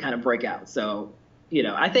begging to kind of break out. So, you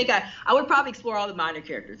know, I think I would probably explore all the minor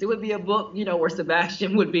characters. It would be a book, you know, where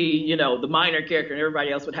Sebastian would be, you know, the minor character, and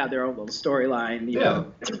everybody else would have their own little storyline, you know,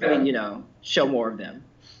 to really, you know, show more of them.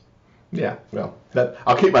 Yeah, well,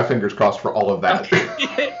 I'll keep my fingers crossed for all of that.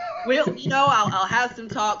 Okay. Well, you know, I'll have some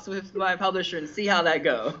talks with my publisher and see how that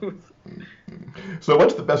goes. So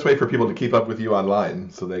what's the best way for people to keep up with you online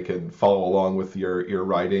so they can follow along with your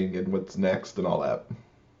writing and what's next and all that?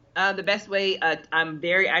 The best way, I'm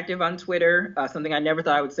very active on Twitter, something I never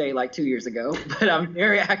thought I would say like 2 years ago, but I'm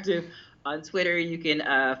very active on Twitter. You can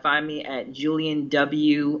find me at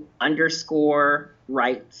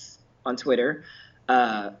JulianW_writes on Twitter.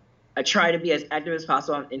 I try to be as active as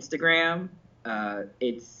possible on Instagram.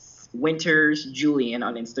 It's Winters Julian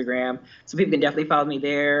on Instagram, so people can definitely follow me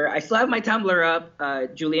there. I still have my Tumblr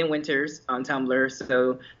up, Julian Winters on Tumblr,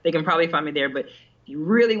 so they can probably find me there. But if you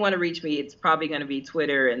really want to reach me, it's probably going to be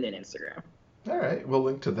Twitter and then Instagram. All right, we'll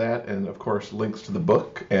link to that, and of course links to the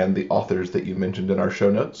book and the authors that you mentioned in our show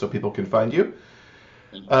notes, so people can find you.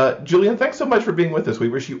 Julian, thanks so much for being with us. We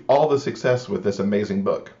wish you all the success with this amazing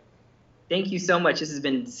book. Thank you so much. This has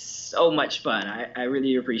been so much fun. I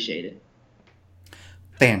really appreciate it.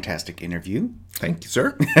 Fantastic interview. Thank you,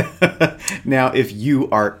 sir. Now, if you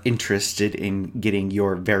are interested in getting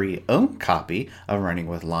your very own copy of Running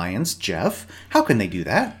with Lions, Jeff, how can they do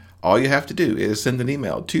that? All you have to do is send an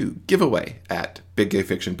email to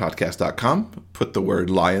giveaway@biggayfictionpodcast.com. Put the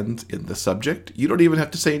word lions in the subject. You don't even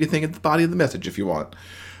have to say anything at the body of the message if you want.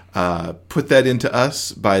 Put that into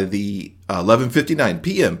us by the 11:59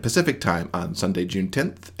 p.m. Pacific time on Sunday, June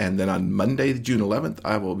 10th. And then on Monday, June 11th,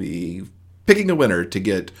 I will be picking a winner to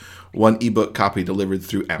get one ebook copy delivered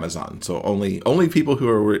through Amazon. So only people who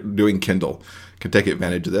are doing Kindle can take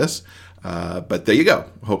advantage of this. But there you go.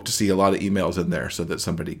 Hope to see a lot of emails in there so that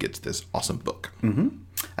somebody gets this awesome book.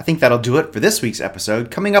 I think that'll do it for this week's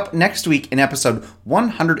episode. Coming up next week in episode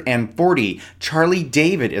 140, Charlie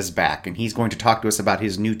David is back, and he's going to talk to us about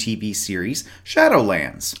his new TV series,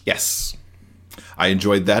 Shadowlands. Yes. I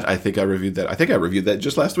enjoyed that. I think I reviewed that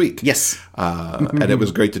just last week. Yes. And it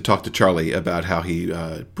was great to talk to Charlie about how he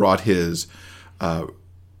brought his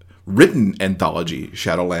written anthology,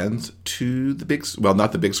 Shadowlands, to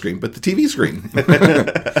not the big screen, but the TV screen.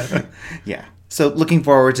 Yeah. So looking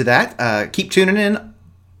forward to that. Keep tuning in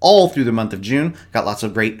all through the month of June. Got lots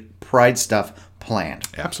of great Pride stuff planned.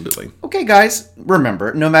 Absolutely. Okay, guys,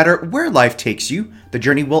 remember, no matter where life takes you, the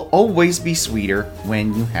journey will always be sweeter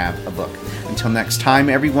when you have a book. Until next time,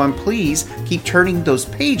 everyone, please keep turning those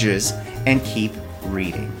pages and keep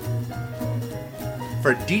reading.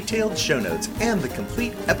 For detailed show notes and the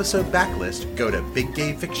complete episode backlist, go to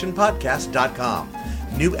BigGayFictionPodcast.com.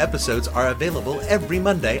 New episodes are available every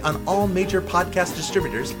Monday on all major podcast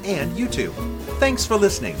distributors and YouTube. Thanks for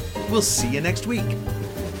listening. We'll see you next week.